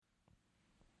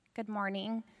Good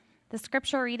morning. The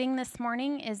scripture reading this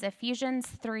morning is Ephesians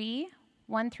 3,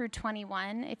 1 through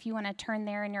 21. If you want to turn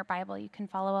there in your Bible, you can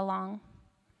follow along.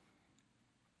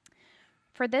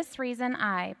 For this reason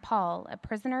I, Paul, a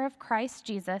prisoner of Christ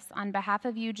Jesus, on behalf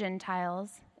of you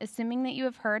Gentiles, assuming that you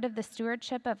have heard of the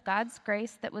stewardship of God's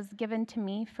grace that was given to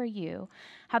me for you,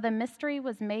 how the mystery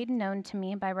was made known to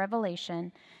me by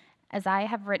revelation, as I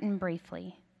have written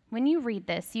briefly. When you read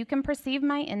this, you can perceive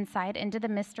my insight into the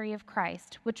mystery of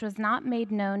Christ, which was not made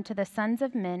known to the sons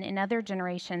of men in other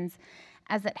generations,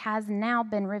 as it has now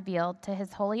been revealed to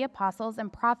his holy apostles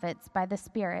and prophets by the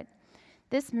Spirit.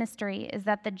 This mystery is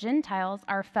that the Gentiles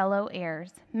are fellow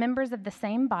heirs, members of the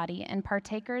same body, and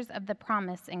partakers of the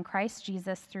promise in Christ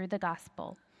Jesus through the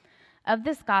gospel. Of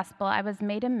this gospel I was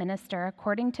made a minister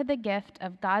according to the gift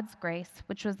of God's grace,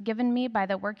 which was given me by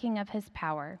the working of his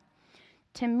power.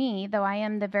 To me, though I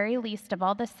am the very least of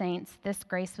all the saints, this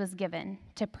grace was given,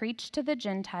 to preach to the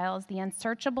Gentiles the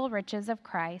unsearchable riches of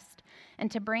Christ,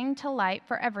 and to bring to light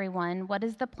for everyone what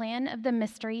is the plan of the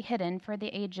mystery hidden for the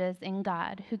ages in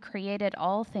God, who created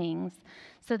all things,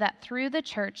 so that through the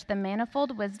church the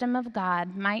manifold wisdom of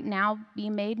God might now be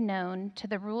made known to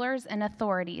the rulers and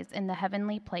authorities in the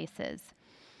heavenly places.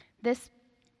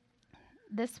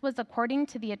 This was according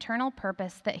to the eternal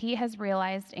purpose that he has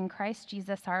realized in Christ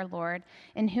Jesus our Lord,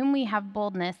 in whom we have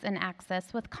boldness and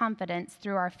access with confidence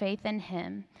through our faith in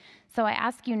him. So I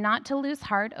ask you not to lose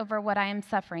heart over what I am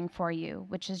suffering for you,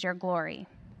 which is your glory.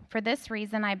 For this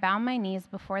reason I bow my knees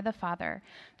before the Father,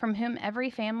 from whom every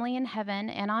family in heaven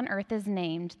and on earth is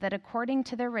named, that according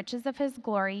to the riches of his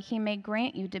glory he may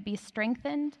grant you to be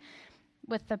strengthened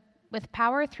with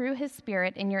power through his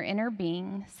Spirit in your inner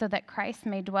being, so that Christ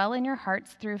may dwell in your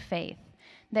hearts through faith,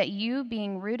 that you,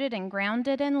 being rooted and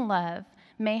grounded in love,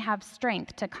 may have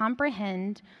strength to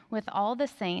comprehend with all the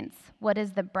saints what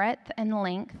is the breadth and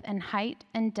length and height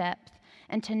and depth,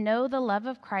 and to know the love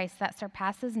of Christ that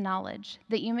surpasses knowledge,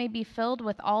 that you may be filled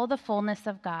with all the fullness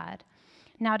of God.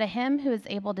 Now to him who is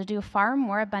able to do far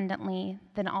more abundantly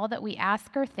than all that we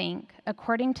ask or think,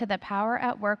 according to the power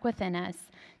at work within us,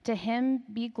 to him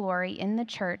be glory in the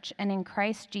church and in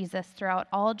Christ Jesus throughout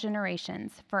all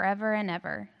generations, forever and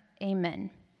ever.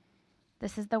 Amen.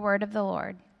 This is the word of the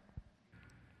Lord.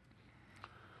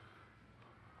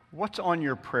 What's on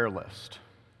your prayer list?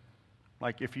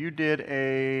 Like if you did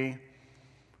a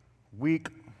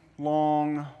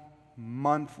week-long,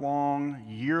 month-long,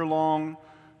 year-long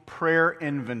prayer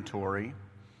inventory,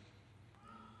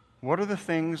 what are the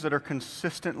things that are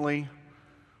consistently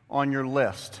on your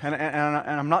list? And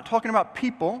I'm not talking about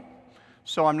people,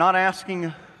 so I'm not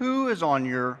asking who is on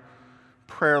your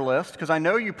prayer list, because I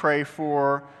know you pray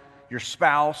for your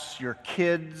spouse, your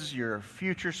kids, your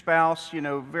future spouse,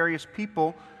 various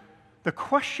people. The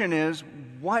question is,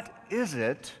 what is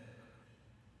it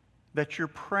that you're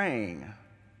praying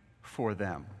for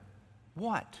them?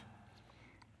 What?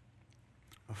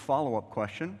 A follow-up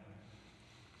question: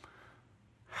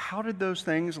 how did those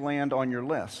things land on your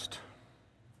list?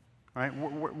 Right?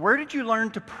 Where did you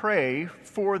learn to pray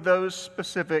for those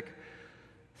specific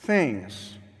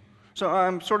things? So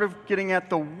I'm sort of getting at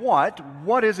the what.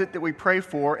 What is it that we pray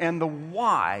for? And the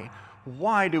why.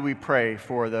 Why do we pray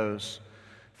for those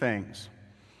things?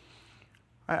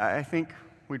 I think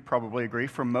we'd probably agree,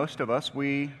 for most of us,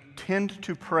 we tend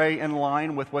to pray in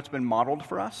line with what's been modeled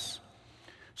for us.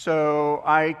 So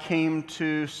I came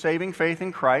to saving faith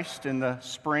in Christ in the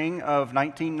spring of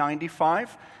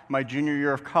 1995, my junior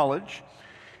year of college,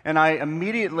 and I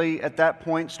immediately at that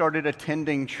point started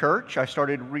attending church. I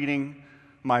started reading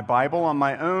my Bible on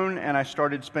my own, and I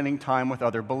started spending time with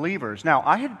other believers. Now,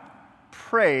 I had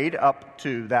prayed up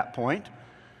to that point,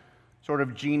 sort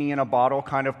of genie in a bottle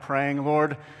kind of praying,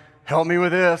 Lord, help me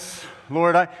with this.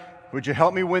 Lord, would you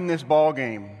help me win this ball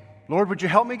game? Lord, would you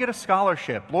help me get a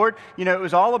scholarship? Lord, it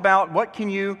was all about what can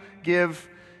you give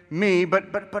me,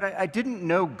 but I didn't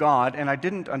know God, and I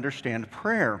didn't understand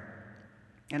prayer.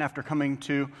 And after coming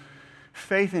to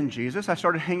faith in Jesus, I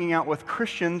started hanging out with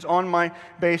Christians on my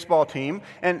baseball team,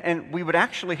 and we would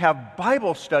actually have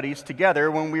Bible studies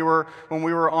together when we were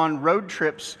on road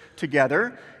trips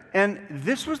together. And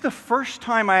this was the first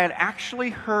time I had actually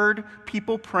heard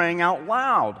people praying out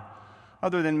loud,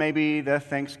 other than maybe the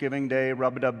Thanksgiving Day,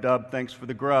 rub-a-dub-dub, thanks for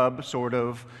the grub, sort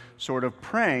of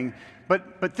praying.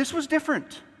 But this was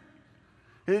different.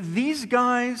 These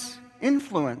guys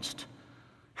influenced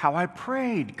how I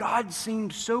prayed. God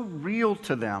seemed so real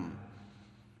to them.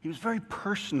 He was very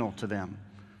personal to them.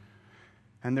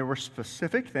 And there were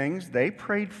specific things they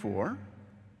prayed for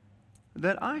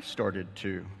that I started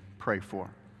to pray for.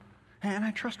 And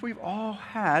I trust we've all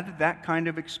had that kind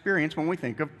of experience when we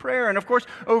think of prayer. And of course,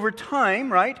 over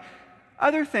time, right,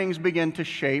 other things begin to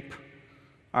shape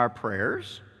our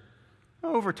prayers.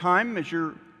 Over time, as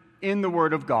you're in the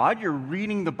Word of God, you're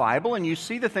reading the Bible, and you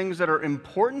see the things that are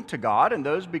important to God, and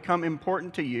those become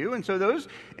important to you, and so those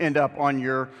end up on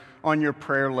your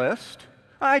prayer list.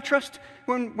 I trust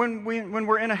when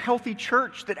we're in a healthy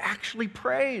church that actually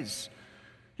prays.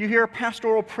 You hear a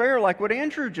pastoral prayer like what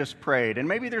Andrew just prayed, and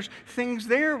maybe there's things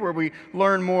there where we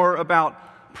learn more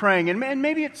about praying. And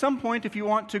maybe at some point, if you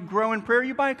want to grow in prayer,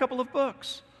 you buy a couple of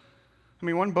books. I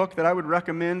mean, one book that I would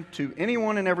recommend to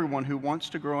anyone and everyone who wants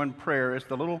to grow in prayer is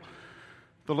the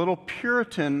little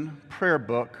Puritan prayer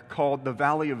book called The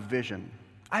Valley of Vision.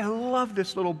 I love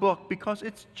this little book because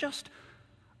it's just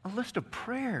a list of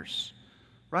prayers,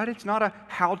 right? It's not a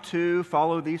how-to,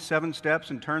 follow these 7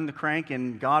 steps and turn the crank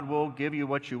and God will give you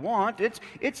what you want.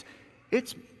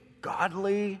 It's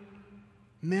godly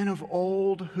men of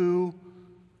old who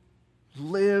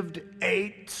lived,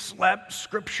 ate, slept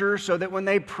Scripture so that when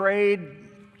they prayed,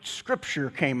 Scripture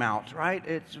came out, right?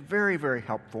 It's very, very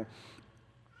helpful.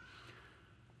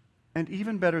 And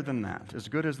even better than that, as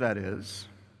good as that is,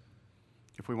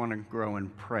 if we want to grow in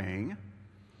praying,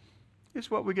 is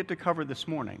what we get to cover this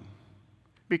morning.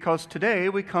 Because today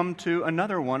we come to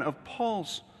another one of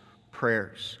Paul's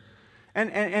prayers.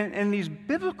 And these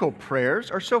biblical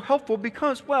prayers are so helpful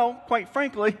because, well, quite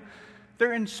frankly,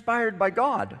 they're inspired by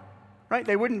God. Right?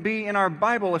 They wouldn't be in our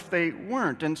Bible if they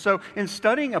weren't. And so in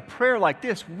studying a prayer like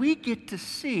this, we get to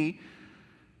see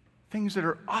things that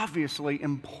are obviously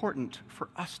important for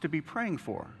us to be praying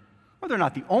for. Well, they're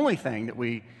not the only thing that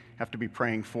we have to be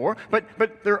praying for, but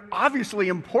they're obviously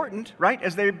important, right,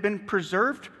 as they've been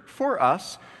preserved for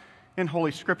us in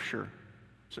Holy Scripture.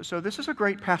 So this is a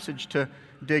great passage to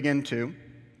dig into.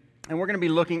 And we're going to be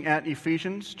looking at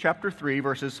Ephesians chapter 3,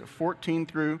 verses 14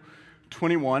 through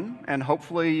 21, and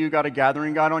hopefully you got a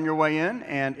gathering guide on your way in,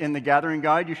 and in the gathering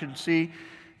guide you should see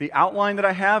the outline that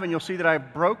I have, and you'll see that I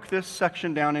broke this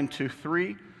section down into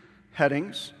 3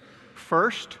 headings.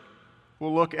 First,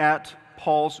 we'll look at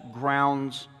Paul's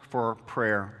grounds for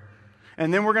prayer.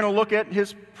 And then we're going to look at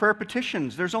his prayer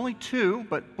petitions. There's only 2,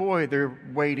 but boy, they're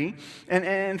weighty.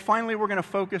 And finally, we're going to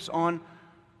focus on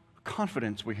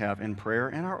confidence we have in prayer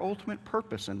and our ultimate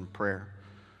purpose in prayer.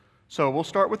 So we'll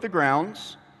start with the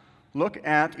grounds. Look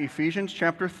at Ephesians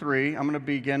chapter 3. I'm going to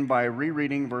begin by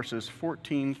rereading verses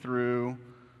 14 through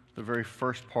the very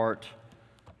first part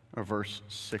of verse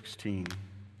 16.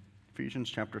 Ephesians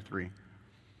chapter 3.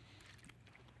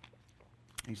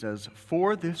 He says,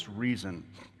 "For this reason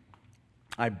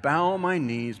I bow my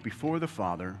knees before the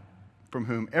Father, from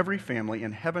whom every family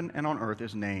in heaven and on earth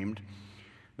is named,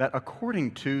 that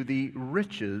according to the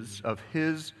riches of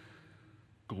his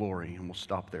glory," and we'll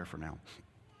stop there for now.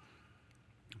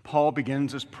 Paul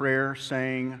begins his prayer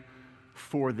saying,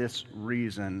 "For this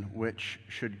reason," which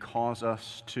should cause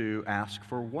us to ask,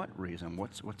 for what reason?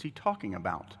 What's he talking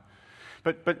about?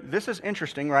 But this is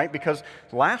interesting, right? Because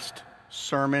last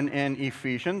sermon in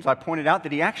Ephesians, I pointed out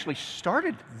that he actually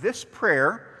started this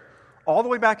prayer all the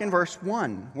way back in verse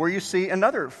 1, where you see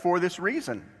another "for this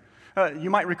reason." You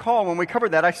might recall when we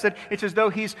covered that, I said it's as though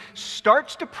he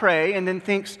starts to pray and then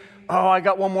thinks, oh, I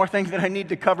got one more thing that I need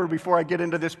to cover before I get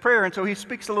into this prayer. And so he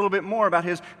speaks a little bit more about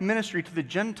his ministry to the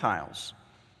Gentiles.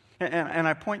 And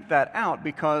I point that out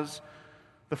because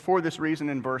the "for this reason"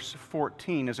 in verse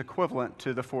 14 is equivalent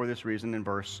to the "for this reason" in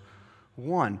verse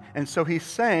 1. And so he's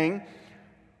saying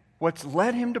what's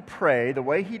led him to pray the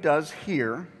way he does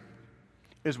here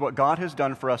is what God has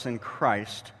done for us in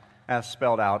Christ, as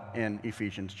spelled out in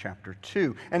Ephesians chapter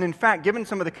 2. And in fact, given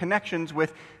some of the connections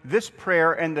with this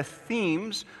prayer and the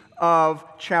themes of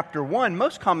chapter 1,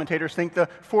 most commentators think the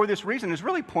 "for this reason" is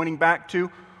really pointing back to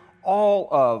all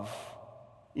of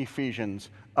Ephesians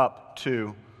up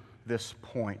to this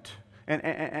point.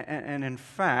 And in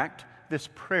fact, this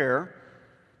prayer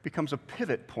becomes a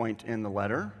pivot point in the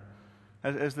letter,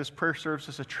 as this prayer serves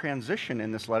as a transition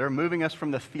in this letter, moving us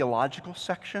from the theological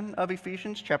section of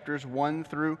Ephesians. Chapters 1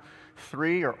 through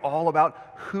 3 are all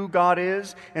about who God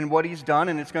is and what he's done,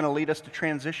 and it's going to lead us to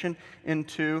transition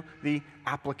into the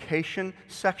application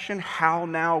section, how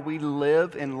now we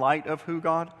live in light of who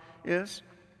God is.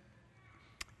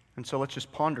 And so let's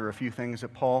just ponder a few things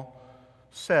that Paul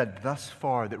said thus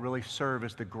far that really serve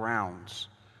as the grounds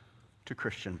to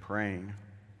Christian praying.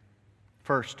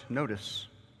 First, notice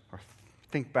or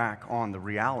think back on the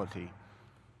reality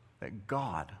that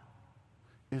God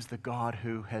is the God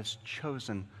who has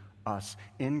chosen us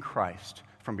in Christ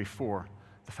from before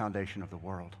the foundation of the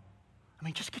world. I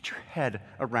mean, just get your head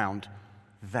around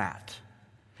that.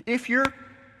 If you're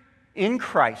in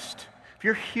Christ, if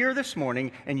you're here this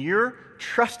morning and you're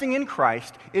trusting in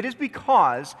Christ, it is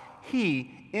because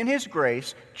He, in His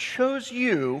grace, chose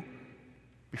you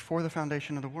before the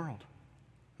foundation of the world.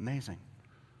 Amazing.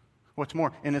 What's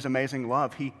more, in His amazing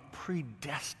love, He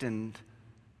predestined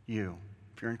you,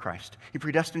 if you're in Christ. He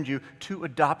predestined you to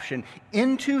adoption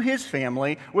into His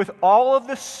family with all of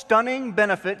the stunning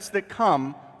benefits that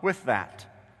come with that.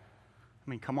 I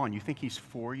mean, come on, you think He's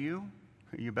for you?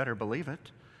 You better believe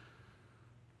it.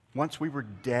 Once we were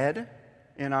dead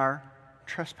in our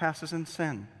trespasses and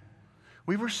sin.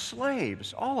 We were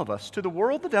slaves, all of us, to the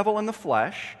world, the devil, and the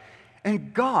flesh.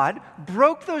 And God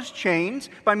broke those chains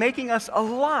by making us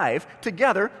alive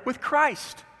together with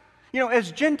Christ. You know,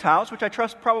 as Gentiles, which I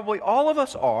trust probably all of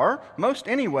us are, most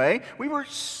anyway, we were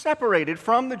separated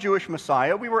from the Jewish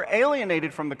Messiah. We were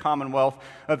alienated from the commonwealth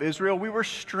of Israel. We were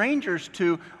strangers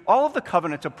to all of the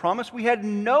covenants of promise. We had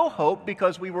no hope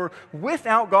because we were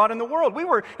without God in the world. We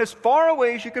were as far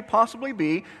away as you could possibly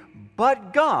be,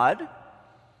 but God,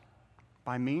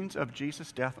 by means of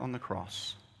Jesus' death on the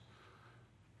cross,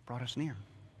 brought us near.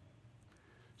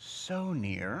 So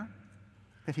near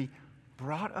that He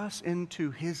brought us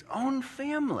into His own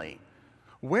family,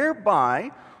 whereby,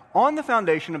 on the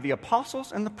foundation of the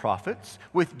apostles and the prophets,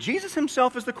 with Jesus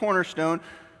Himself as the cornerstone,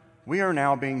 we are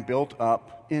now being built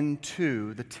up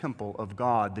into the temple of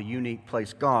God, the unique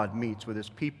place God meets with His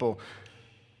people.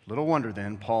 Little wonder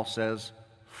then, Paul says,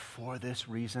 for this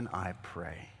reason I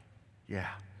pray. Yeah.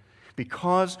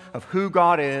 Because of who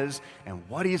God is and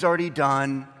what He's already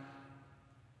done,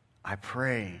 I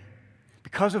pray.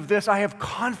 Because of this, I have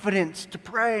confidence to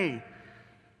pray.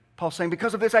 Paul's saying,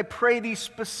 because of this, I pray these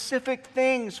specific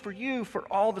things for you, for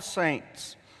all the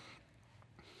saints.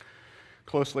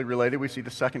 Closely related, we see the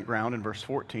second ground in verse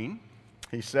 14.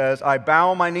 He says, I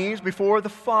bow my knees before the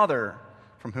Father,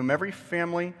 from whom every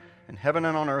family in heaven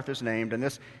and on earth is named. And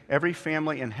this every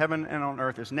family in heaven and on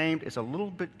earth is named is a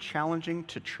little bit challenging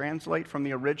to translate from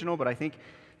the original, but I think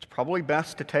it's probably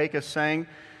best to take as saying,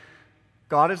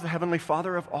 God is the heavenly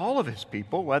Father of all of His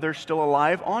people, whether still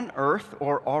alive on earth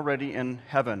or already in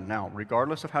heaven. Now,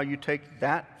 regardless of how you take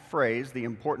that phrase, the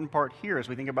important part here as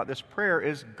we think about this prayer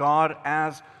is God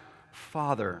as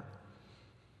Father.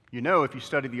 You know, if you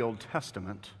study the Old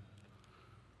Testament,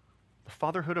 the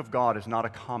fatherhood of God is not a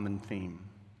common theme.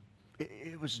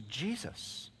 It was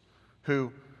Jesus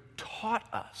who taught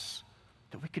us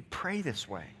that we could pray this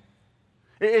way.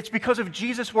 It's because of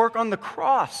Jesus' work on the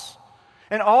cross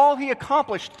and all He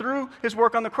accomplished through His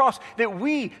work on the cross that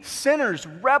we, sinners,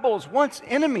 rebels, once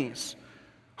enemies,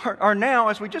 are now,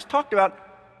 as we just talked about,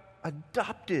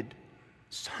 adopted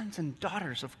sons and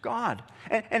daughters of God.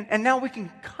 And now we can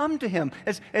come to Him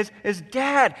as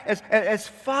Dad, as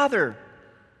Father.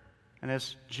 And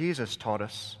as Jesus taught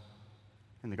us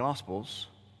in the Gospels,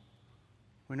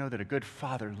 we know that a good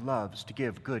father loves to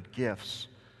give good gifts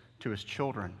to his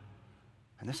children.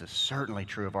 And this is certainly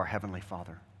true of our Heavenly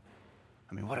Father.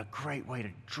 I mean, what a great way to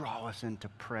draw us into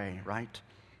pray, right?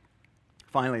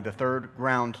 Finally, the third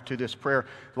ground to this prayer,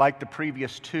 like the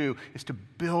previous two, is to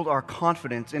build our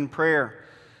confidence in prayer.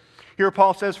 Here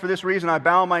Paul says, for this reason I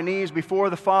bow my knees before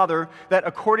the Father, that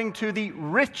according to the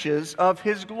riches of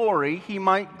His glory He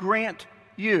might grant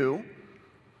you.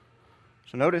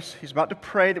 So notice, he's about to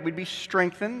pray that we'd be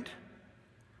strengthened,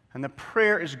 and the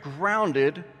prayer is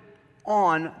grounded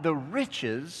on the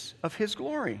riches of His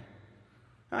glory.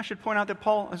 Now, I should point out that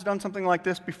Paul has done something like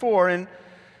this before in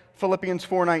Philippians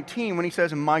 4:19 when he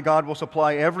says, my God will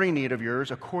supply every need of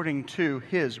yours according to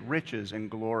His riches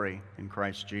and glory in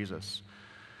Christ Jesus.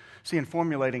 See, in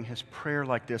formulating his prayer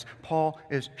like this, Paul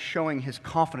is showing his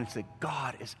confidence that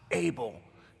God is able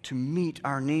to meet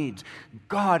our needs.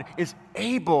 God is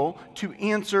able to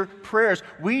answer prayers.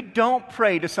 We don't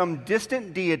pray to some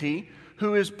distant deity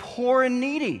who is poor and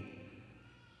needy.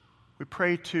 We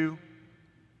pray to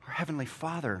our Heavenly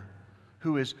Father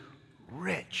who is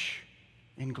rich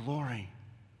in glory.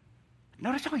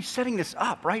 Notice how he's setting this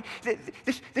up, right?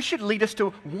 This should lead us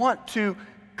to want to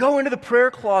go into the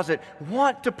prayer closet,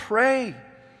 want to pray.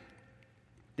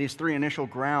 These three initial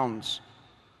grounds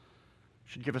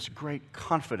should give us great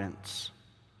confidence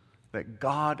that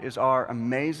God is our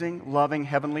amazing, loving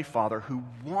Heavenly Father who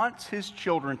wants His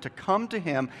children to come to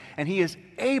Him, and He is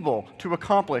able to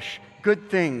accomplish good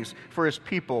things for His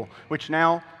people, which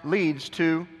now leads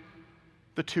to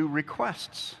the two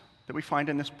requests that we find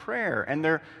in this prayer, and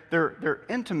they're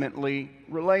intimately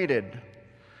related.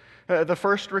 The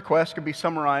first request could be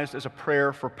summarized as a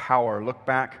prayer for power. Look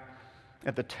back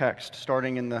at the text,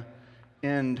 starting in the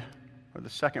end, or the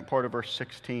second part of verse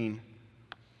 16.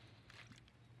 It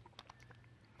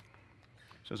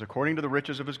says, according to the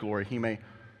riches of His glory, He may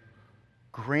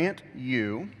grant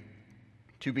you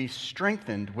to be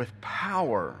strengthened with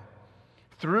power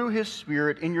through His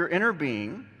Spirit in your inner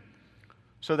being,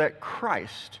 so that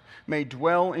Christ may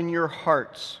dwell in your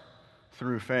hearts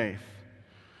through faith.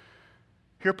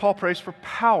 Here Paul prays for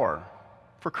power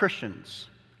for Christians.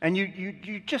 And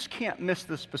you just can't miss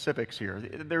the specifics here.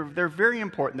 They're very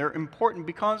important. They're important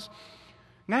because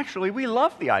naturally we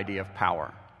love the idea of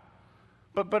power.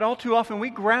 But all too often we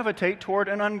gravitate toward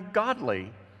an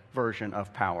ungodly version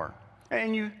of power.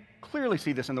 And you clearly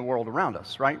see this in the world around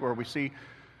us, right? Where we see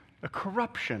a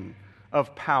corruption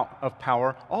of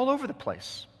power all over the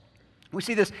place. We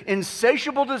see this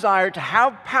insatiable desire to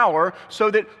have power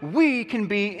so that we can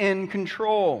be in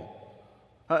control.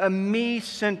 A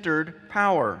me-centered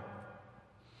power.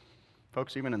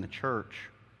 Folks, even in the church,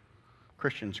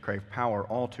 Christians crave power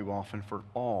all too often for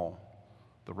all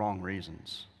the wrong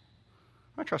reasons.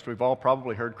 I trust we've all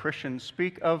probably heard Christians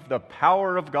speak of the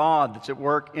power of God that's at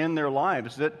work in their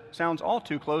lives that sounds all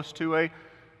too close to a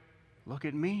look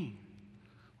at me,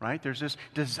 right? There's this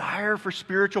desire for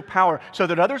spiritual power so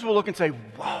that others will look and say,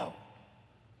 whoa,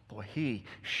 boy,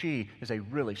 she is a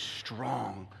really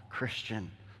strong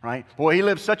Christian. Right? Boy, he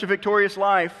lives such a victorious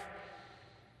life.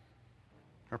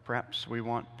 Or perhaps we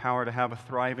want power to have a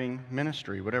thriving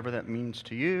ministry, whatever that means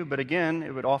to you. But again,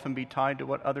 it would often be tied to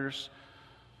what others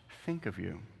think of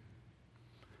you.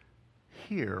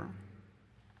 Here,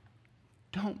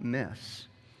 don't miss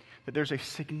that there's a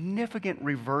significant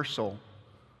reversal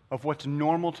of what's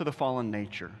normal to the fallen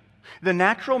nature. The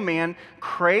natural man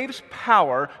craves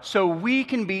power so we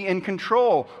can be in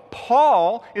control.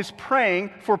 Paul is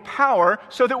praying for power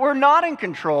so that we're not in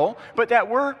control, but that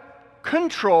we're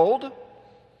controlled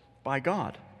by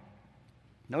God.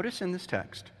 Notice in this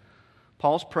text,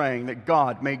 Paul's praying that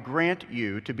God may grant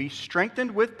you to be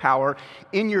strengthened with power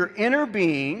in your inner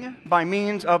being by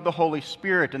means of the Holy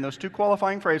Spirit. And those two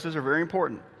qualifying phrases are very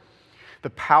important.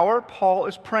 The power Paul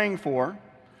is praying for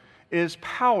is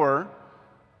power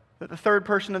that the third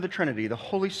person of the Trinity, the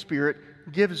Holy Spirit,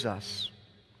 gives us.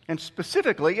 And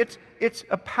specifically, it's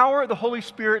a power the Holy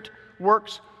Spirit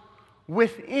works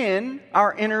within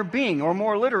our inner being, or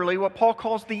more literally, what Paul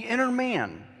calls the inner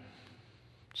man.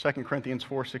 2 Corinthians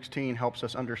 4:16 helps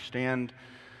us understand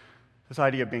this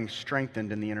idea of being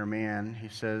strengthened in the inner man. He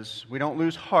says, we don't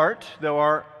lose heart, though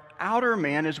our outer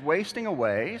man is wasting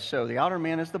away. So the outer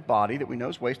man is the body that we know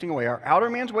is wasting away. Our outer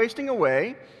man's wasting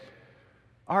away.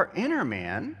 Our inner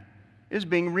man is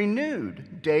being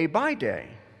renewed day by day.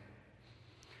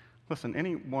 Listen,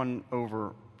 anyone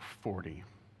over 40,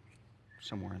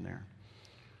 somewhere in there,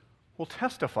 will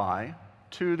testify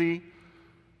to the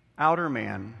outer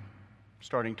man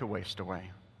starting to waste away,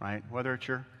 right? Whether it's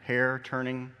your hair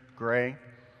turning gray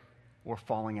or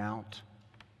falling out,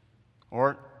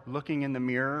 or looking in the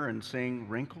mirror and seeing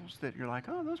wrinkles that you're like,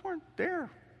 oh, those weren't there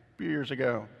a few years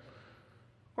ago.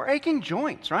 Or aching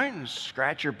joints, right? And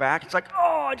scratch your back. It's like,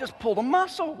 oh, I just pulled a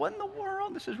muscle. What in the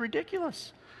world? This is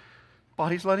ridiculous.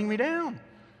 Body's letting me down.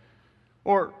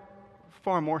 Or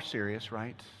far more serious,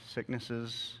 right?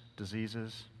 Sicknesses,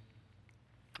 diseases.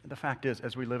 The fact is,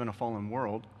 as we live in a fallen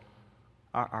world,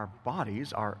 our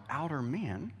bodies, our outer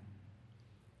man,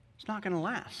 it's not going to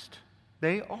last.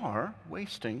 They are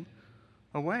wasting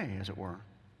away, as it were.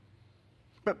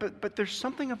 But there's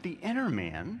something of the inner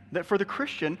man that for the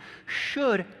Christian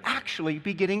should actually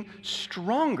be getting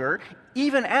stronger,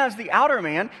 even as the outer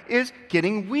man is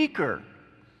getting weaker.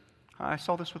 I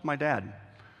saw this with my dad,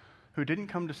 who didn't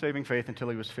come to saving faith until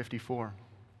he was 54.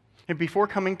 And before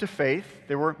coming to faith,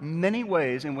 there were many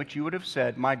ways in which you would have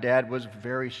said my dad was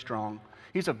very strong.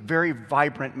 He's a very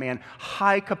vibrant man,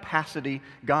 high-capacity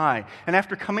guy. And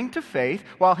after coming to faith,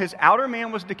 while his outer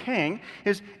man was decaying,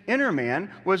 his inner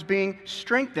man was being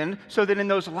strengthened so that in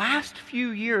those last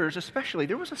few years especially,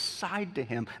 there was a side to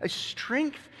him, a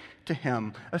strength to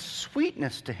him, a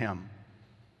sweetness to him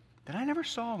that I never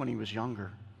saw when he was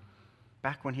younger,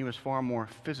 back when he was far more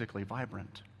physically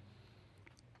vibrant.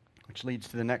 Which leads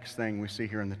to the next thing we see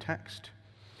here in the text.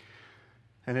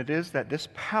 And it is that this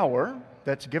power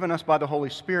that's given us by the Holy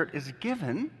Spirit is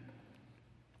given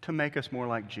to make us more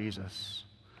like Jesus.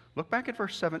 Look back at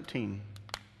verse 17.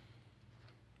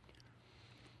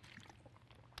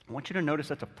 I want you to notice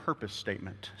that's a purpose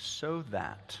statement. So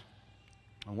that.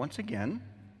 And once again,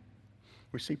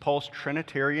 we see Paul's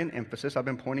Trinitarian emphasis. I've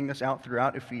been pointing this out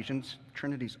throughout Ephesians.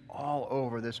 Trinity's all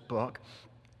over this book.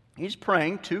 He's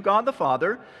praying to God the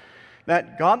Father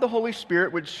that God the Holy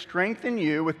Spirit would strengthen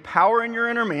you with power in your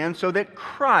inner man so that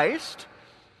Christ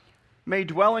may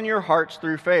dwell in your hearts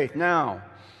through faith. Now,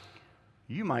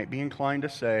 you might be inclined to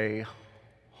say,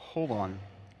 hold on.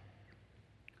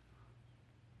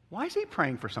 why is he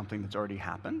praying for something that's already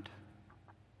happened?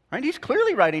 Right? He's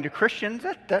clearly writing to Christians.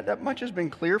 That much has been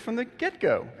clear from the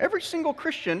get-go. Every single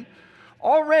Christian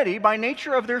already, by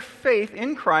nature of their faith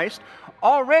in Christ,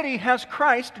 already has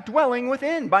Christ dwelling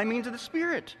within by means of the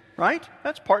Spirit. Right?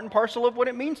 That's part and parcel of what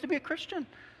it means to be a Christian.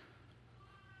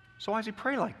 So why does he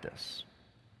pray like this?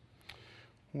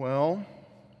 Well,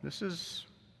 this is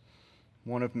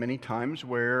one of many times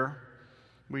where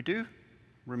we do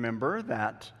remember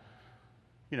that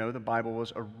the Bible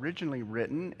was originally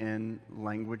written in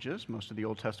languages. Most of the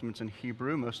Old Testament's in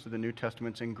Hebrew, most of the New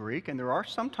Testament's in Greek, and there are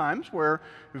some times where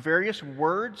various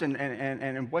words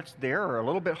and what's there are a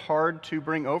little bit hard to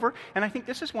bring over. And I think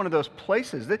this is one of those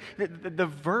places.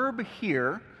 The verb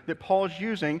here that Paul's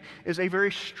using is a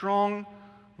very strong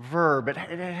verb. It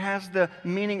has the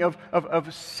meaning of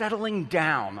settling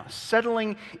down,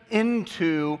 settling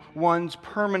into one's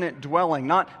permanent dwelling,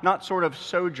 not sort of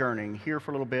sojourning here for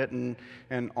a little bit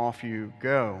and off you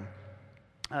go.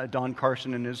 Don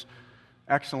Carson, in his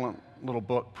excellent little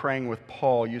book, Praying with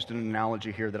Paul, used an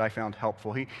analogy here that I found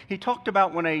helpful. He talked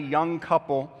about when a young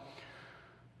couple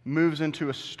moves into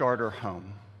a starter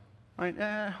home. Right?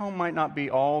 Home might not be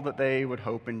all that they would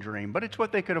hope and dream, but it's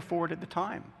what they could afford at the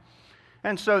time.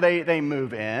 And so they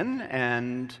move in,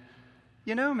 and,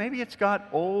 maybe it's got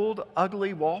old,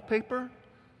 ugly wallpaper.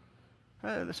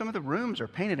 Some of the rooms are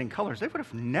painted in colors. They would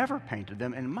have never painted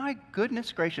them, and my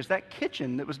goodness gracious, that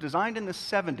kitchen that was designed in the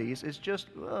 70s is just,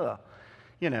 But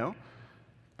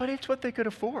it's what they could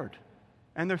afford,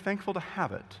 and they're thankful to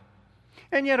have it.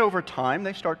 And yet over time,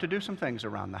 they start to do some things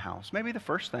around the house. Maybe the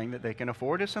first thing that they can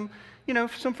afford is some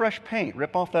fresh paint.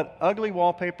 Rip off that ugly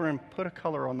wallpaper and put a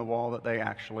color on the wall that they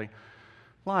actually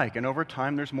like. And over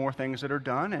time, there's more things that are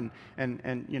done.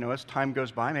 And as time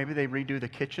goes by, maybe they redo the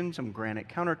kitchen, some granite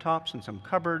countertops and some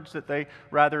cupboards that they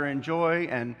rather enjoy.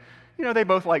 And, they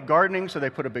both like gardening, so they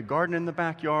put a big garden in the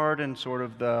backyard and sort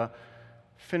of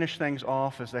finish things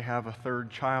off as they have a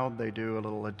third child. They do a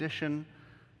little addition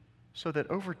so that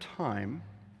over time,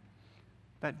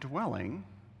 that dwelling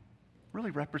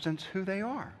really represents who they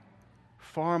are,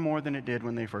 far more than it did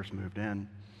when they first moved in.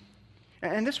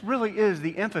 And this really is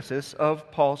the emphasis of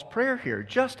Paul's prayer here.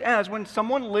 Just as when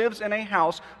someone lives in a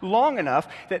house long enough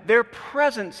that their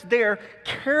presence there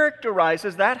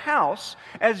characterizes that house,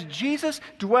 as Jesus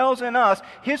dwells in us,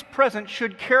 his presence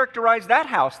should characterize that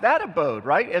house, that abode,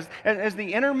 right? As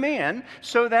the inner man,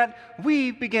 so that we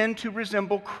begin to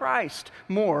resemble Christ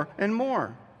more and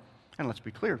more. And let's be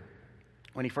clear,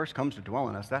 when he first comes to dwell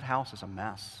in us, that house is a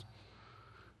mess.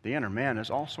 The inner man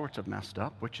is all sorts of messed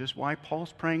up, which is why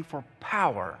Paul's praying for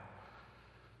power,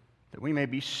 that we may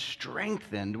be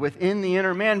strengthened within the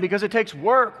inner man, because it takes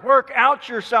work. Work out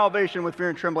your salvation with fear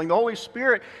and trembling. The Holy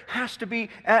Spirit has to be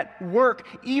at work,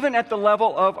 even at the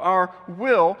level of our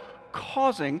will,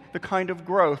 causing the kind of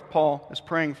growth Paul is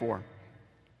praying for.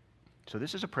 So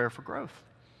this is a prayer for growth.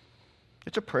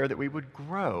 It's a prayer that we would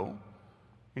grow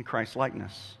in Christ's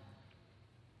likeness.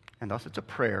 And thus it's a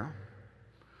prayer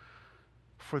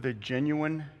for the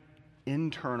genuine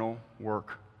internal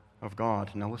work of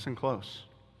God. Now listen close.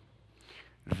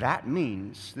 That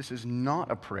means this is not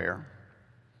a prayer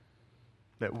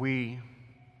that we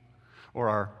or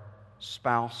our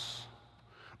spouse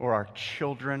or our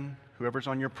children, whoever's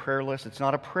on your prayer list, it's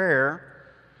not a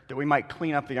prayer that we might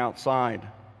clean up the outside.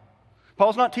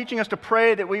 Paul's not teaching us to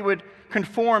pray that we would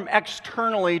conform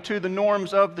externally to the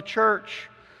norms of the church.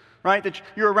 Right? That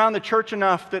you're around the church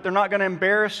enough that they're not going to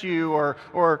embarrass you or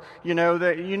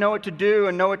that you know what to do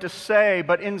and know what to say,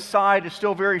 but inside is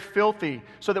still very filthy,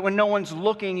 so that when no one's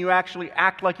looking, you actually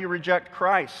act like you reject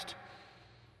Christ.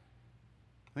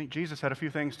 I think Jesus had a few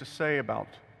things to say about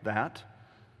that,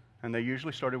 and they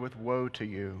usually started with, "Woe to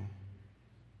you."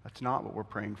 That's not what we're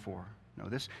praying for. No,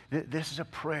 this is a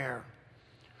prayer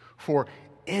for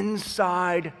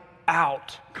inside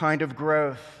out kind of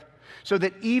growth. So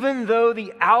that even though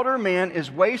the outer man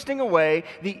is wasting away,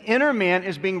 the inner man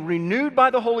is being renewed by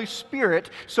the Holy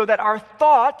Spirit, so that our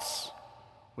thoughts,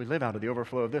 we live out of the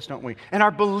overflow of this, don't we? And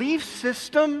our belief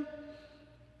system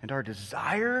and our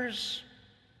desires,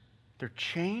 they're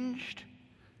changed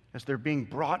as they're being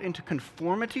brought into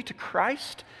conformity to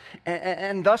Christ,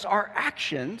 and thus our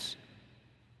actions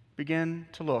begin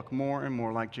to look more and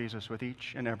more like Jesus with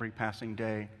each and every passing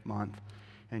day, month,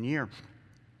 and year.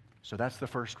 So that's the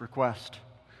first request.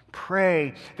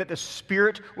 Pray that the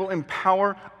Spirit will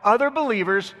empower other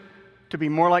believers to be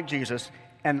more like Jesus.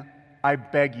 And I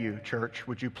beg you, church,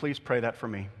 would you please pray that for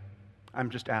me?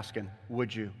 I'm just asking,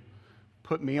 would you?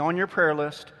 Put me on your prayer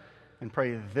list and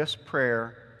pray this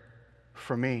prayer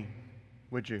for me,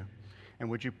 would you?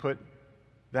 And would you put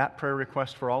that prayer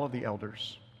request for all of the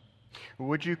elders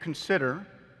Would you consider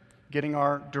getting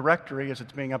our directory as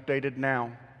it's being updated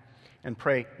now and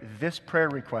pray this prayer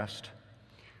request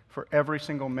for every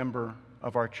single member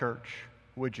of our church?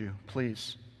 Would you,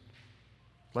 please?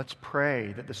 Let's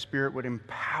pray that the Spirit would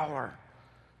empower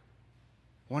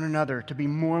one another to be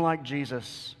more like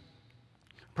Jesus.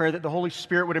 Pray that the Holy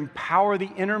Spirit would empower the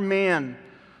inner man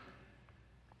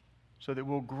so that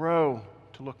we'll grow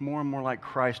to look more and more like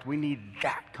Christ. We need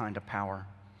that kind of power.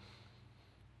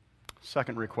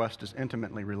 Second request is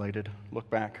intimately related. Look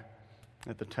back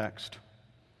at the text,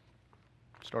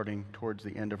 starting towards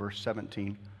the end of verse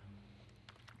 17.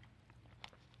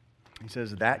 He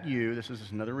says, that you, this is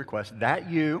another request,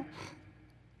 that you,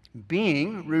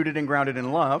 being rooted and grounded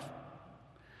in love,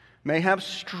 may have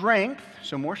strength,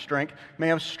 so more strength, may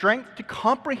have strength to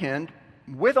comprehend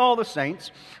with all the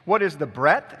saints what is the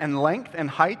breadth and length and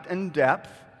height and depth,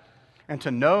 and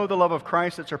to know the love of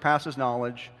Christ that surpasses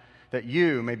knowledge, that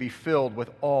you may be filled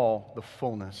with all the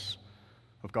fullness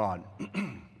of God.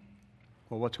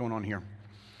 Well, what's going on here?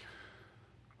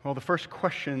 Well, the first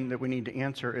question that we need to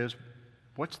answer is,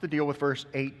 what's the deal with verse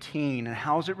 18, and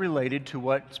how is it related to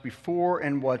what's before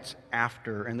and what's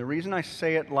after? And the reason I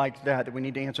say it like that we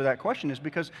need to answer that question, is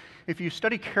because if you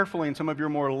study carefully in some of your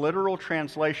more literal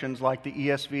translations like the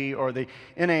ESV or the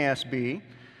NASB,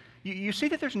 you see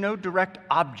that there's no direct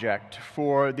object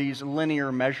for these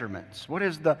linear measurements. What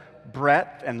is the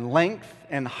breadth and length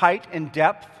and height and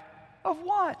depth of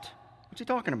what? What's he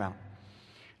talking about?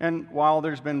 And while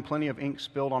there's been plenty of ink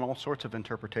spilled on all sorts of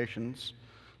interpretations,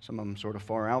 some of them sort of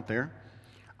far out there,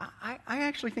 I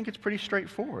actually think it's pretty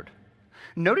straightforward.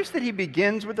 Notice that he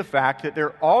begins with the fact that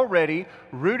they're already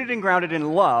rooted and grounded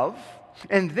in love,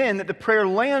 and then that the prayer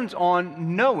lands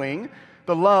on knowing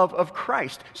the love of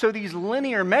Christ. So these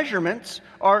linear measurements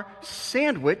are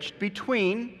sandwiched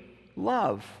between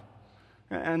love.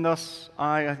 And thus,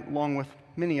 I, along with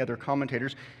many other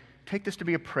commentators, take this to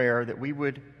be a prayer that we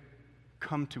would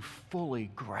come to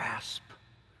fully grasp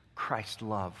Christ's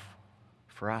love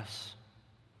for us.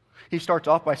 He starts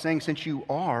off by saying, since you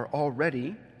are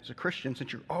already, as a Christian,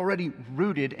 since you're already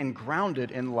rooted and grounded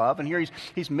in love, and here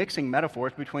he's mixing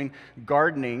metaphors between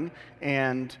gardening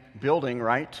and building,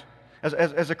 right?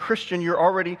 As a Christian, you're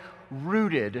already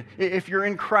rooted. If you're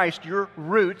in Christ, your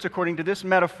roots, according to this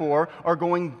metaphor, are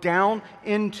going down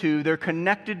into, they're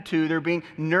connected to, they're being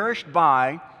nourished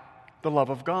by the love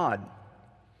of God.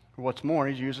 What's more,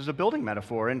 he's used as a building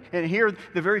metaphor. And here,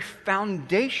 the very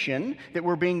foundation that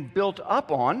we're being built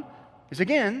up on is,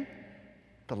 again,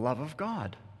 the love of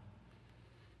God.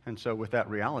 And so with that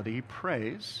reality, he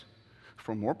prays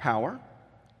for more power.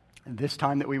 And this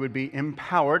time that we would be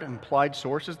empowered. Implied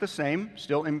source is the same,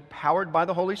 still empowered by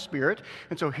the Holy Spirit.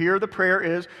 And so here the prayer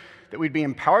is that we'd be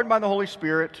empowered by the Holy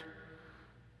Spirit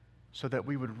so that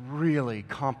we would really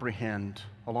comprehend,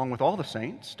 along with all the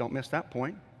saints, don't miss that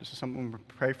point, this is something we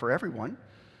pray for everyone,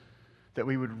 that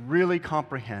we would really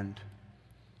comprehend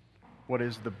what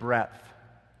is the breadth,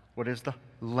 what is the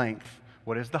length,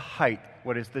 what is the height,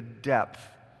 what is the depth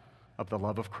of the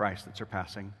love of Christ that's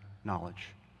surpassing knowledge.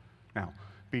 Now,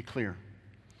 be clear.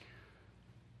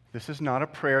 This is not a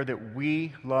prayer that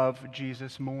we love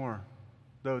Jesus more,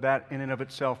 though that in and of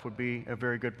itself would be a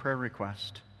very good prayer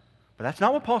request. But that's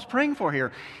not what Paul's praying for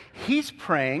here. He's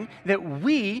praying that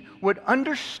we would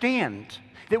understand,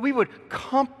 that we would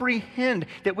comprehend,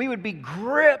 that we would be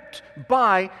gripped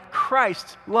by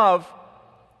Christ's love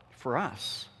for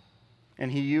us.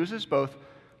 And he uses both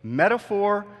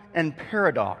metaphor and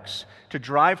paradox to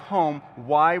drive home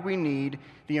why we need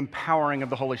the empowering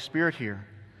of the Holy Spirit here.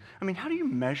 I mean, how do you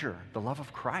measure the love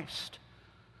of Christ?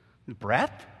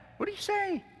 Breadth? What do you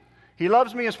say? He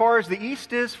loves me as far as the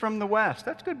east is from the west.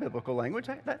 That's good biblical language.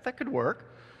 That could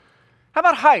work. How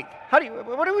about height?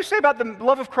 What do we say about the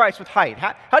love of Christ with height?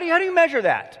 How do you measure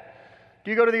that?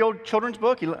 Do you go to the old children's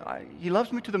book? He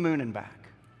loves me to the moon and back.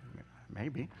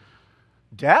 Maybe.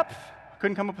 Depth?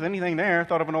 Couldn't come up with anything there.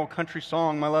 Thought of an old country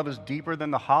song, my love is deeper than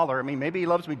the holler. I mean, maybe he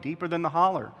loves me deeper than the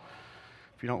holler.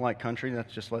 If you don't like country,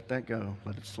 let's just let that go.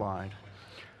 Let it slide.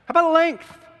 How about length,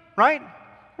 right?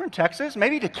 We're in Texas,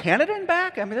 maybe to Canada and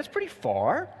back. I mean, that's pretty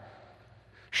far.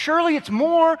 Surely it's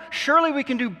more. Surely we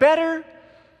can do better.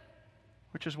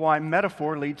 Which is why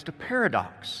metaphor leads to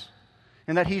paradox.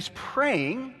 And that he's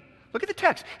praying, look at the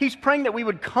text, he's praying that we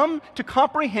would come to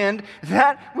comprehend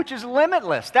that which is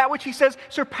limitless, that which he says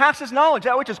surpasses knowledge,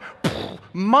 that which is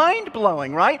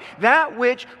mind-blowing, right? That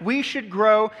which we should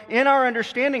grow in our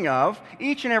understanding of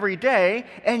each and every day,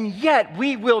 and yet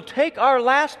we will take our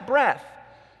last breath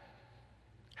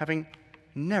having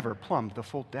never plumbed the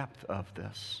full depth of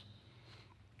this.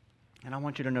 And I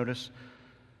want you to notice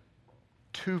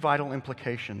two vital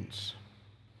implications.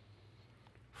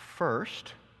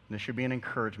 First, and this should be an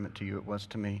encouragement to you, it was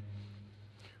to me.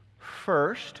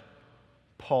 First,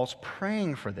 Paul's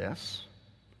praying for this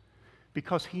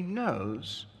because he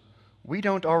knows we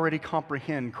don't already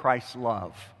comprehend Christ's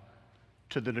love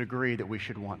to the degree that we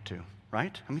should want to,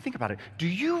 right? I mean, think about it. Do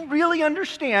you really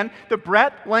understand the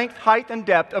breadth, length, height, and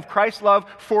depth of Christ's love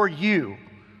for you?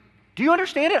 Do you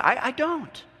understand it? I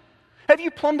don't. Have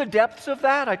you plumbed the depths of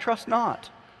that? I trust not.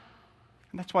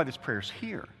 And that's why this prayer's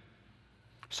here.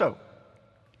 So,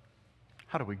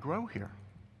 how do we grow here?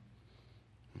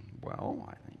 Well,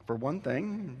 I think for one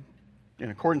thing, in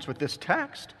accordance with this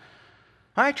text,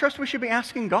 I trust we should be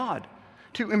asking God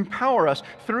to empower us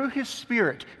through His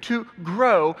Spirit to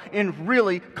grow in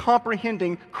really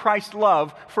comprehending Christ's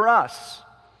love for us.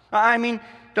 I mean,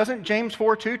 doesn't James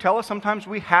 4:2 tell us sometimes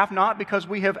we have not because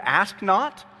we have asked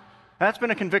not? That's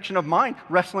been a conviction of mine,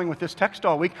 wrestling with this text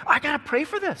all week. I got to pray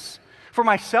for this, for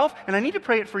myself, and I need to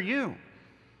pray it for you. You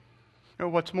know,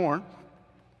 what's more,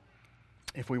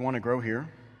 if we want to grow here,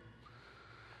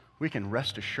 we can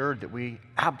rest assured that we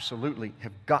absolutely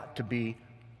have got to be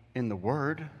in the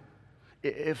Word.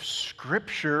 If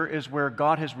Scripture is where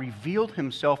God has revealed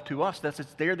Himself to us,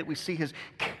 it's there that we see His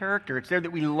character. It's there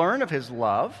that we learn of His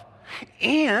love.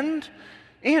 And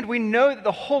we know that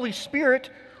the Holy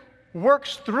Spirit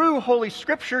works through Holy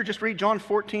Scripture. Just read John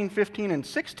 14, 15, and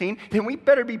 16. Then we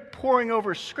better be poring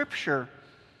over Scripture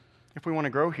if we want to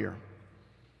grow here.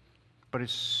 But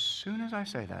as soon as I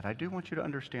say that, I do want you to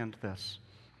understand this.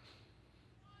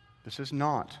 This is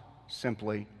not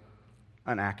simply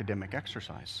an academic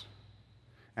exercise.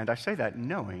 And I say that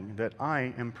knowing that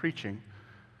I am preaching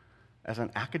as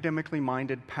an academically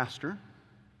minded pastor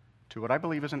to what I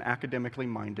believe is an academically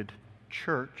minded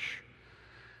church.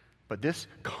 But this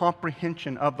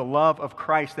comprehension of the love of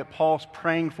Christ that Paul's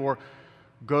praying for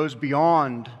goes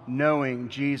beyond knowing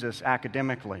Jesus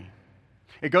academically.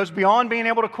 It goes beyond being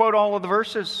able to quote all of the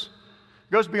verses.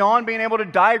 It goes beyond being able to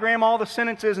diagram all the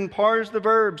sentences and parse the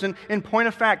verbs. And in point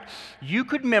of fact, you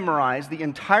could memorize the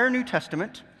entire New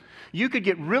Testament. You could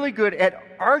get really good at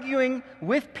arguing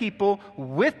with people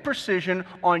with precision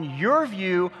on your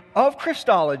view of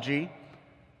Christology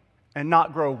and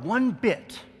not grow one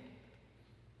bit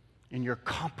in your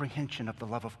comprehension of the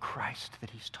love of Christ that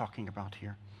he's talking about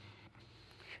here.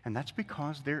 And that's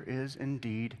because there is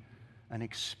indeed an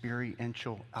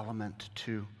experiential element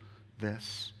to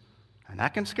this. And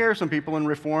that can scare some people in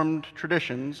Reformed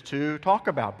traditions to talk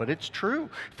about, but it's true.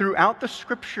 Throughout the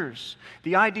Scriptures,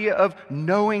 the idea of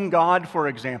knowing God, for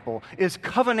example, is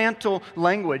covenantal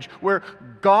language where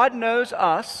God knows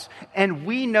us and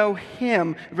we know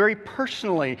Him very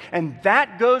personally. And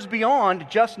that goes beyond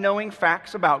just knowing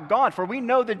facts about God. For we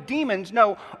know the demons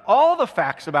know all the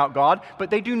facts about God, but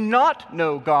they do not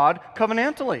know God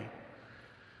covenantally.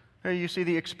 There you see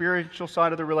the experiential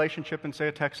side of the relationship in, say,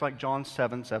 a text like John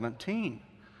 7:17.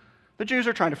 The Jews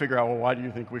are trying to figure out, well, why do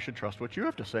you think we should trust what you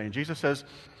have to say? And Jesus says,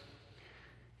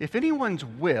 if anyone's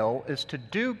will is to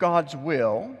do God's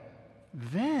will,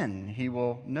 then he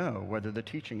will know whether the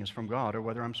teaching is from God or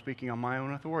whether I'm speaking on my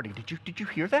own authority. Did you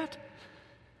hear that?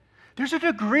 There's a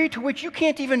degree to which you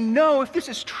can't even know if this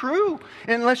is true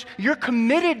unless you're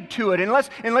committed to it,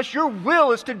 unless your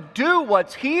will is to do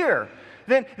what's here.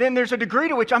 Then there's a degree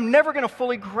to which I'm never going to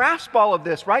fully grasp all of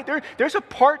this, right? There's a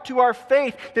part to our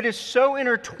faith that is so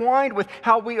intertwined with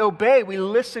how we obey. We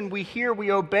listen, we hear, we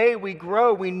obey, we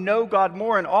grow, we know God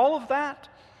more, and all of that.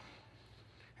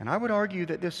 And I would argue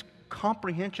that this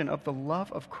comprehension of the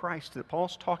love of Christ that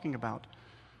Paul's talking about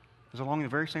is along the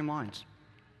very same lines.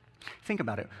 Think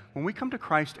about it. When we come to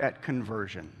Christ at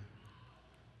conversion,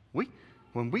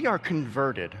 when we are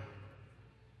converted,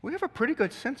 we have a pretty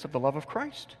good sense of the love of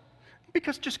Christ.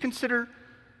 Because just consider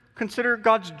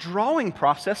God's drawing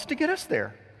process to get us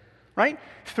there, right?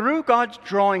 Through God's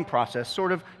drawing process,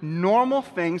 sort of normal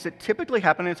things that typically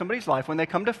happen in somebody's life when they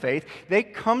come to faith, they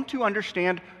come to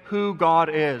understand who God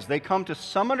is. They come to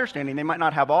some understanding. They might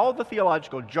not have all the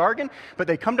theological jargon, but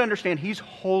they come to understand He's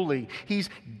holy, He's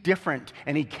different,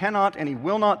 and He cannot and He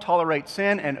will not tolerate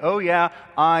sin, and oh yeah,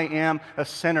 I am a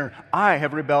sinner. I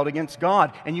have rebelled against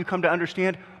God. And you come to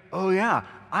understand, oh yeah,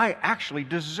 I actually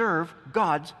deserve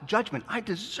God's judgment. I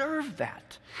deserve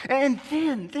that. And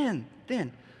then,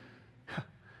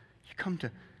 you come to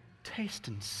taste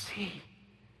and see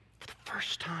for the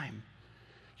first time.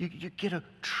 You get a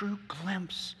true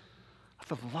glimpse of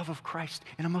the love of Christ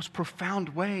in a most profound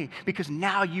way, because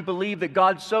now you believe that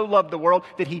God so loved the world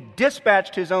that He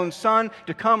dispatched His own Son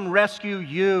to come rescue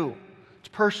you. It's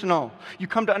personal. You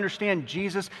come to understand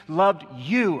Jesus loved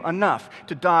you enough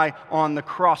to die on the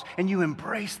cross, and you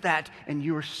embrace that, and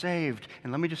you are saved.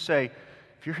 And let me just say,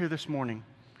 if you're here this morning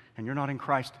and you're not in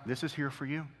Christ, this is here for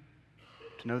you,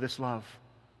 to know this love.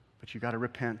 But you got to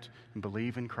repent and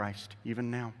believe in Christ, even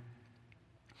now.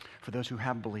 For those who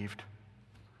have believed,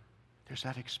 there's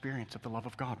that experience of the love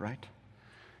of God, right?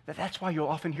 That's why you'll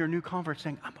often hear new converts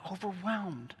saying, I'm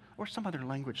overwhelmed, or some other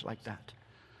language like that.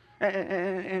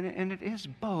 And it is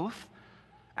both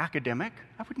academic.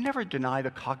 I would never deny the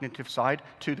cognitive side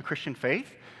to the Christian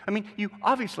faith. I mean, you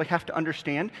obviously have to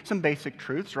understand some basic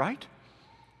truths, right?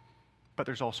 But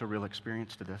there's also real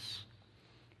experience to this.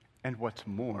 And what's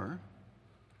more,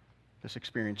 this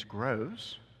experience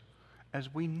grows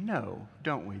as we know,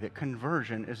 don't we, that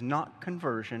conversion is not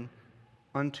conversion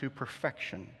unto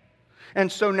perfection.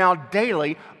 And so now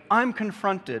daily, I'm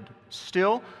confronted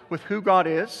still with who God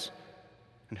is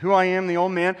and who I am, the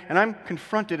old man, and I'm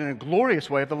confronted in a glorious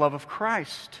way of the love of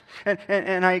Christ.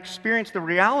 And I experience the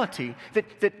reality that,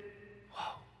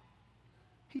 whoa,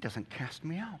 He doesn't cast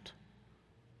me out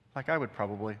like I would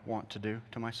probably want to do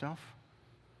to myself.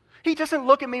 He doesn't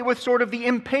look at me with sort of the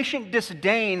impatient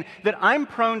disdain that I'm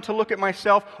prone to look at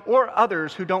myself or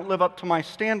others who don't live up to my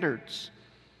standards.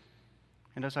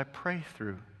 And as I pray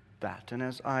through that, and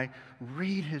as I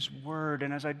read His Word,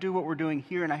 and as I do what we're doing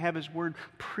here, and I have His Word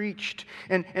preached,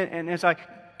 and as I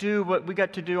do what we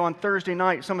got to do on Thursday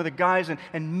night, some of the guys,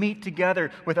 and meet together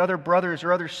with other brothers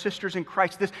or other sisters in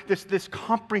Christ, this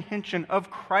comprehension of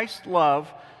Christ's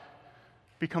love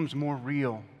becomes more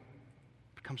real,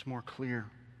 becomes more clear.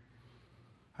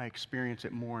 I experience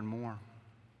it more and more,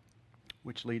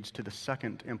 which leads to the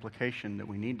second implication that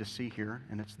we need to see here,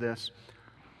 and it's this.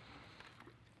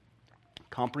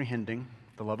 Comprehending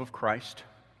the love of Christ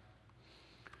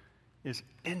is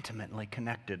intimately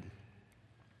connected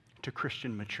to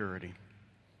Christian maturity.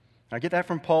 I get that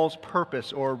from Paul's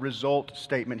purpose or result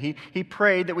statement. He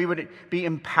prayed that we would be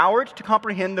empowered to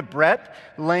comprehend the breadth,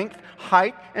 length,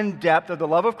 height, and depth of the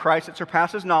love of Christ that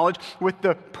surpasses knowledge with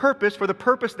the purpose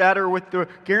that, or with the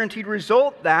guaranteed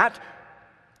result that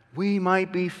we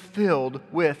might be filled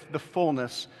with the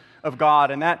fullness of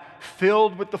God. And that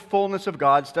filled with the fullness of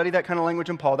God, study that kind of language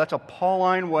in Paul. That's a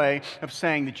Pauline way of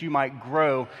saying that you might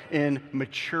grow in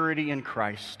maturity in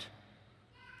Christ.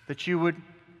 That you would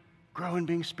grow in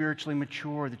being spiritually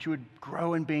mature, that you would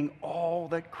grow in being all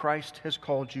that Christ has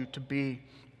called you to be.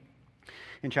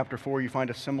 In chapter 4, you find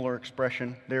a similar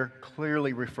expression. They're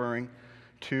clearly referring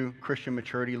to Christian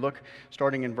maturity. Look,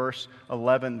 starting in verse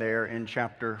 11 there in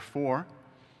chapter 4.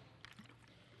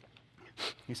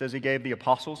 He says He gave the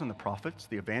apostles and the prophets,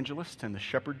 the evangelists and the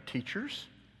shepherd teachers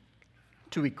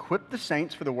to equip the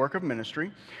saints for the work of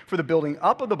ministry, for the building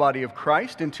up of the body of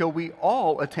Christ, until we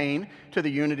all attain to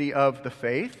the unity of the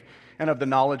faith and of the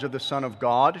knowledge of the Son of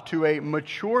God, to a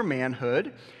mature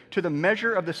manhood, to the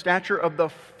measure of the stature of the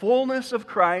fullness of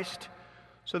Christ,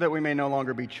 so that we may no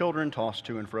longer be children, tossed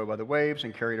to and fro by the waves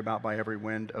and carried about by every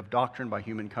wind of doctrine, by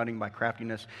human cunning, by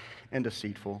craftiness and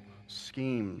deceitful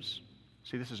schemes.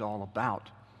 See, this is all about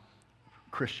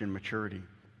Christian maturity.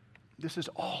 This is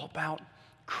all about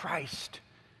Christ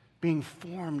being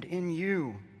formed in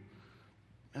you.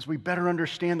 As we better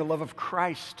understand the love of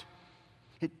Christ,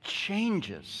 it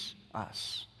changes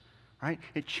us, right?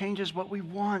 It changes what we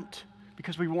want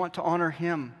because we want to honor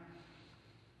Him.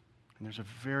 And there's a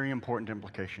very important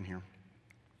implication here.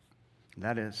 And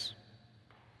that is,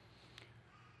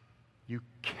 you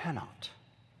cannot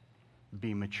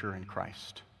be mature in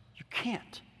Christ. You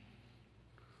can't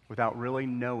without really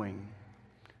knowing,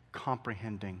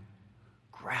 comprehending,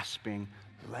 grasping,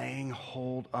 laying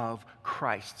hold of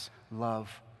Christ's love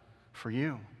for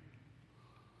you.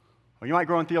 Well, you might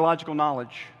grow in theological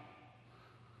knowledge,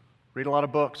 read a lot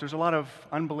of books. There's a lot of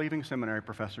unbelieving seminary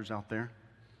professors out there.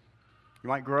 You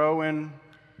might grow in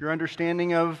your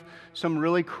understanding of some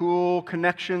really cool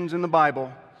connections in the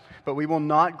Bible, but we will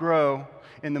not grow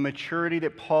in the maturity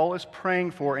that Paul is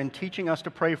praying for and teaching us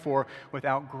to pray for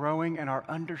without growing in our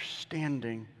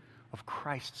understanding of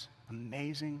Christ's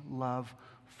amazing love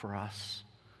for us,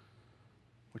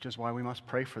 which is why we must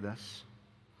pray for this.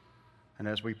 And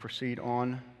as we proceed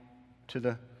on to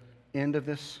the end of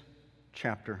this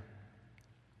chapter,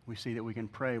 we see that we can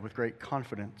pray with great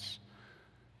confidence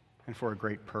and for a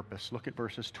great purpose. Look at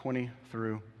verses 20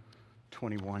 through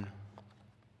 21.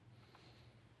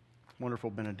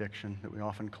 Wonderful benediction that we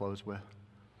often close with,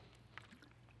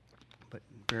 but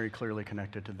very clearly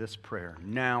connected to this prayer.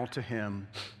 Now to Him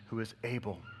who is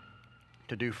able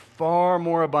to do far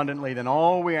more abundantly than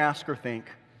all we ask or think,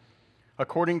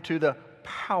 according to the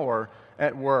power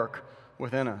at work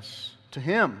within us. To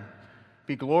Him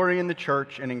be glory in the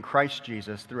church and in Christ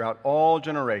Jesus throughout all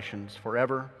generations,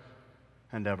 forever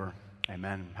and ever.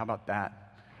 Amen. How about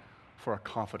that for a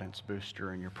confidence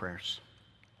booster in your prayers?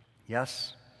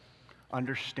 Yes,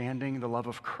 understanding the love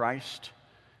of Christ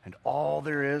and all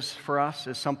there is for us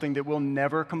is something that we'll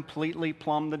never completely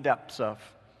plumb the depths of.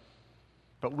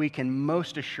 But we can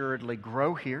most assuredly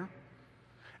grow here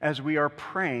as we are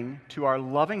praying to our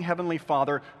loving Heavenly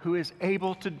Father who is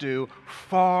able to do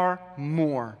far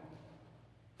more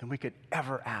than we could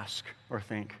ever ask or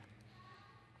think.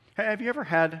 Have you ever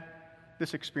had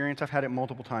this experience? I've had it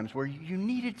multiple times where you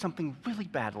needed something really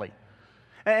badly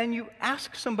and you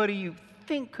ask somebody you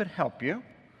think could help you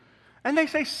and they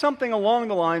say something along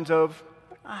the lines of,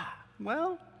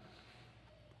 well,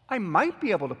 I might be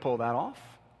able to pull that off,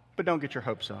 but don't get your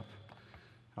hopes up.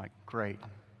 Like, great,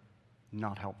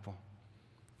 not helpful.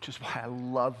 Which is why I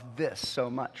love this so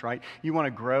much, right? You want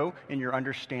to grow in your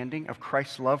understanding of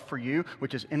Christ's love for you,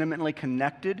 which is intimately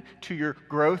connected to your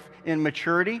growth in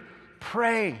maturity?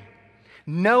 Pray,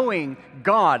 knowing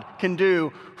God can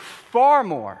do far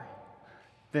more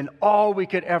than all we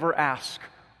could ever ask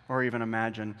or even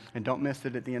imagine. And don't miss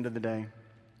that at the end of the day,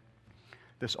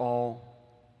 this all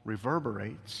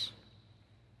reverberates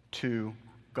to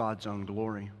God's own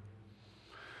glory.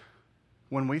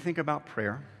 When we think about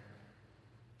prayer,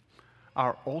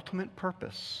 our ultimate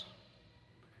purpose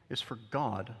is for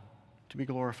God to be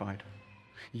glorified.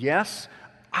 Yes,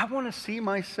 I want to see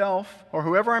myself or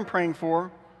whoever I'm praying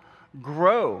for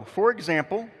grow, for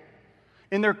example,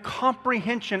 in their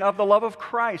comprehension of the love of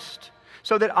Christ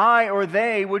so that I or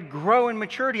they would grow in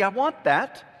maturity. I want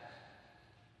that.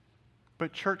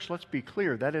 But church, let's be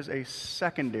clear, that is a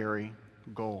secondary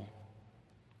goal.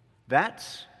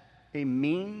 That's a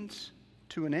means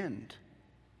to an end.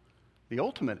 The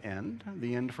ultimate end,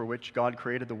 the end for which God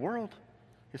created the world,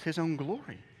 is His own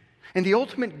glory. And the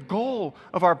ultimate goal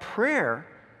of our prayer,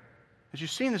 as you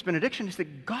see in this benediction, is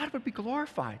that God would be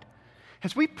glorified.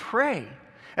 As we pray,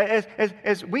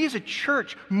 as we as a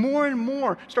church more and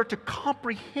more start to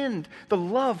comprehend the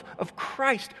love of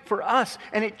Christ for us,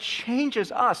 and it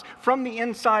changes us from the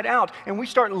inside out, and we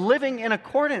start living in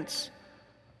accordance,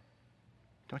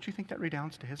 don't you think that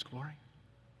redounds to His glory?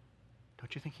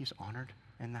 Don't you think He's honored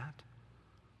in that?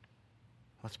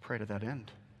 Let's pray to that end.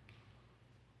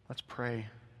 Let's pray,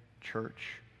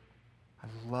 church. I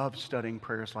love studying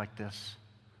prayers like this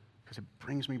because it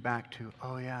brings me back to,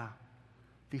 oh yeah,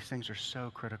 these things are so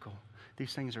critical.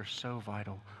 These things are so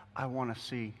vital. I want to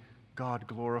see God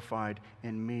glorified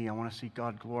in me. I want to see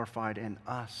God glorified in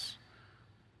us.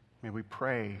 May we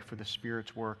pray for the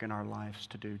Spirit's work in our lives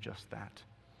to do just that.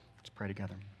 Let's pray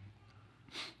together.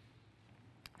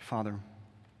 Father,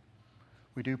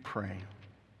 we do pray,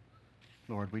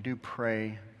 Lord, we do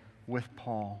pray with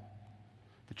Paul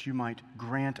that you might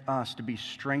grant us to be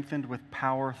strengthened with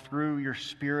power through your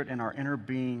Spirit in our inner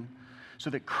being so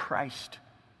that Christ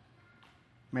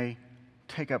may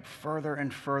take up further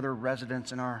and further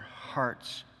residence in our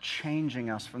hearts, changing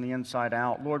us from the inside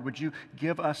out. Lord, would you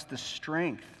give us the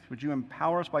strength? Would you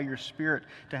empower us by your Spirit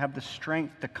to have the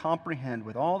strength to comprehend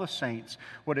with all the saints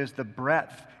what is the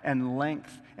breadth and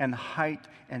length and height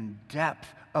and depth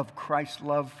of Christ's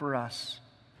love for us,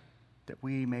 that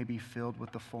we may be filled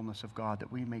with the fullness of God,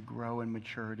 that we may grow in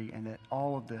maturity, and that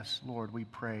all of this, Lord, we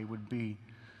pray would be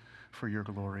for your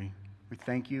glory. We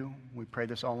thank you. We pray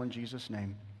this all in Jesus'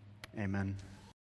 name. Amen.